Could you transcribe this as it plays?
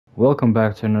Welcome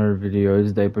back to another video.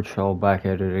 It's Day Patrol back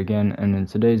at it again, and in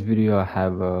today's video I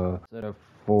have a setup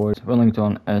for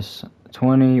Wellington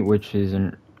S20, which is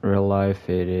in real life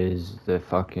it is the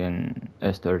fucking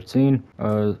S13.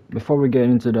 Before we get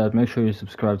into that, make sure you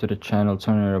subscribe to the channel,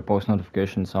 turn your post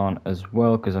notifications on as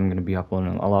well, because I'm gonna be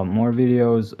uploading a lot more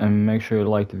videos, and make sure you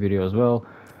like the video as well.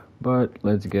 But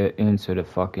let's get into the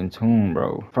fucking tune,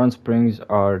 bro. Front springs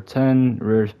are 10,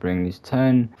 rear spring is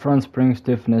 10. Front spring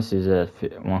stiffness is at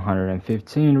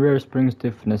 115, rear spring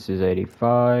stiffness is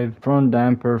 85. Front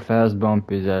damper fast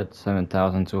bump is at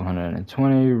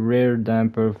 7,220, rear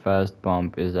damper fast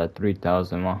bump is at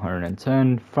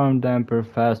 3,110. Front damper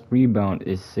fast rebound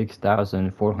is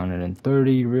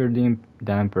 6,430, rear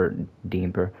damper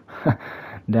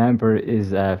damper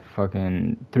is at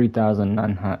fucking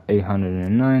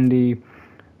 3,890.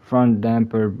 Front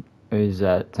damper is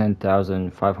at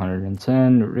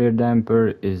 10,510. Rear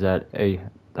damper is at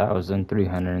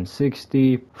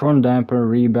 8,360. Front damper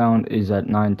rebound is at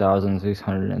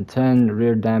 9,610.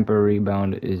 Rear damper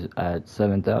rebound is at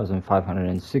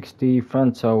 7,560.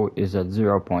 Front toe is at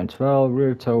 0.12.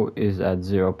 Rear toe is at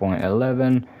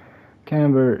 0.11.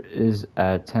 Camber is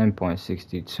at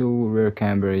 10.62, rear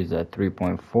camber is at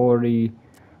 3.40,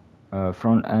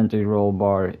 front anti-roll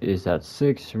bar is at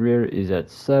 6, rear is at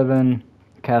 7,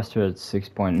 caster at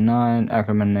 6.9,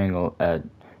 Ackerman angle at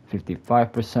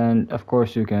 55%. Of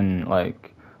course you can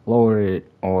like lower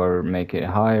it or make it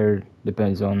higher,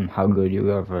 depends on how good you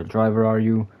of a driver are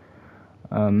you.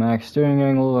 Max steering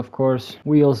angle, of course.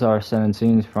 Wheels are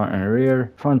 17s front and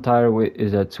rear. Front tire width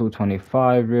is at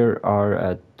 225, rear are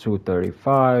at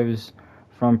 235s.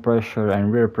 Front pressure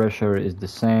and rear pressure is the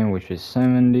same, which is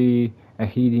 70.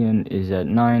 Adhesion is at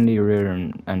 90, rear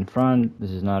and front.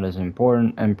 This is not as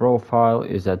important. And profile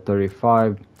is at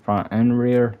 35, front and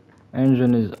rear.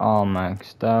 Engine is all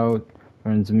maxed out.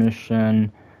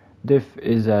 Transmission diff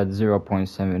is at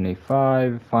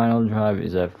 0.75. Final drive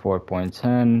is at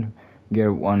 4.10.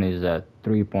 Gear 1 is at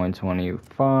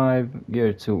 3.25,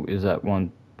 Gear 2 is at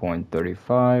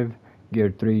 1.35,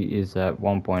 Gear 3 is at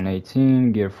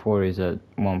 1.18, Gear 4 is at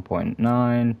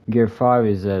 1.9, Gear 5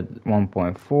 is at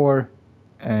 1.4,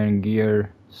 and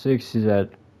Gear 6 is at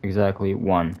exactly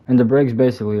 1. And the brakes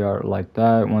basically are like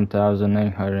that,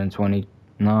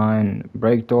 1,829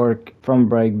 brake torque. Front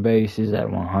brake base is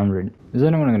at 100. Is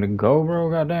anyone gonna go, bro?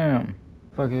 Goddamn.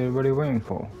 Fuck everybody waiting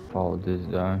for? Follow this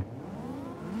guy.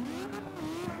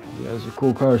 He has a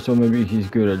cool car, so maybe he's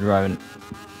good at driving.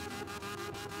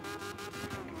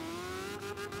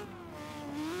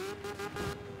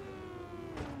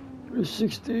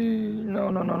 $360. No,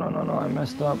 I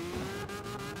messed up.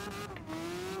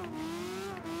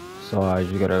 So I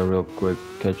just gotta real quick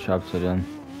catch up to them,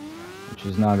 which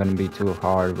is not gonna be too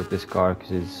hard with this car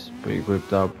because it's pretty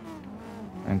gripped up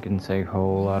and can take a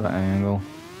whole lot of angle.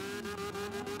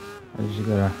 I just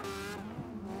gotta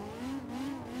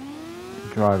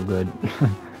drive good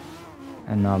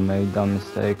and not make dumb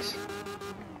mistakes.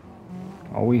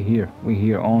 Oh, we here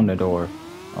on the door.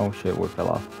 Oh shit, we fell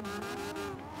off.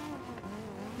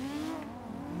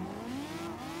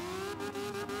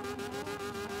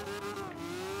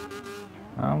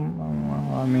 I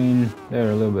mean,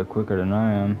 they're a little bit quicker than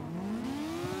I am,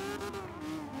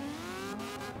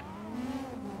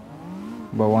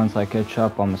 but once I catch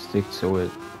up, I'ma stick to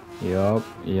it. Yup,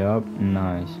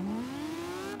 nice.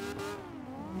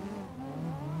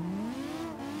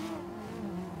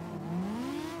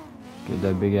 Get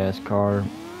that big ass car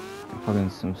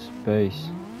fucking some space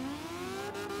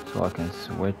so I can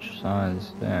switch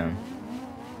sides. Damn.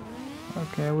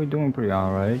 Okay, we're doing pretty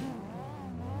alright.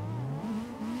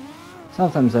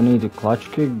 Sometimes I need to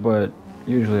clutch kick, but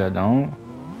usually I don't.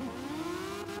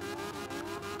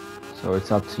 So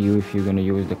it's up to you if you're gonna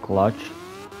use the clutch.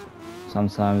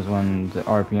 Sometimes when the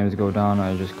RPMs go down,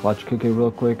 I just clutch kick it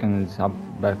real quick and it's up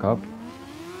back up.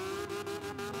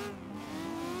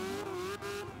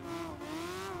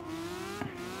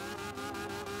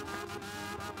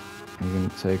 I'm gonna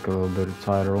take a little bit of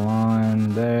tighter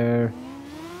line there,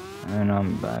 and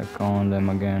I'm back on them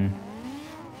again.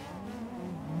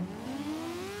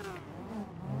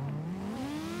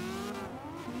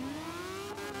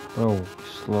 Bro,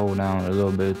 slow down a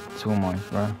little bit too much,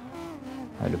 bro.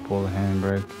 I had to pull the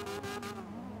handbrake.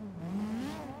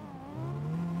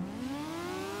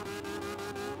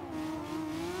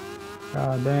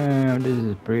 God damn, this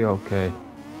is pretty okay.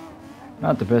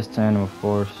 Not the best tandem, of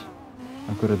course.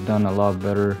 I could have done a lot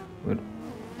better with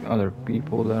other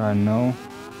people that I know.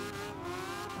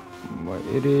 But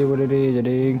it is what it is,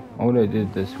 Oh, they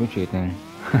did the switchy thing.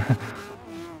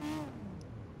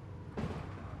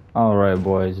 Alright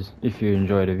boys, if you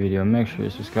enjoyed the video, make sure you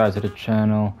subscribe to the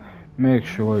channel, make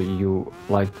sure you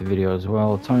like the video as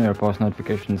well, turn your post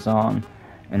notifications on,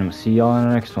 and I'll see y'all in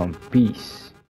the next one. Peace.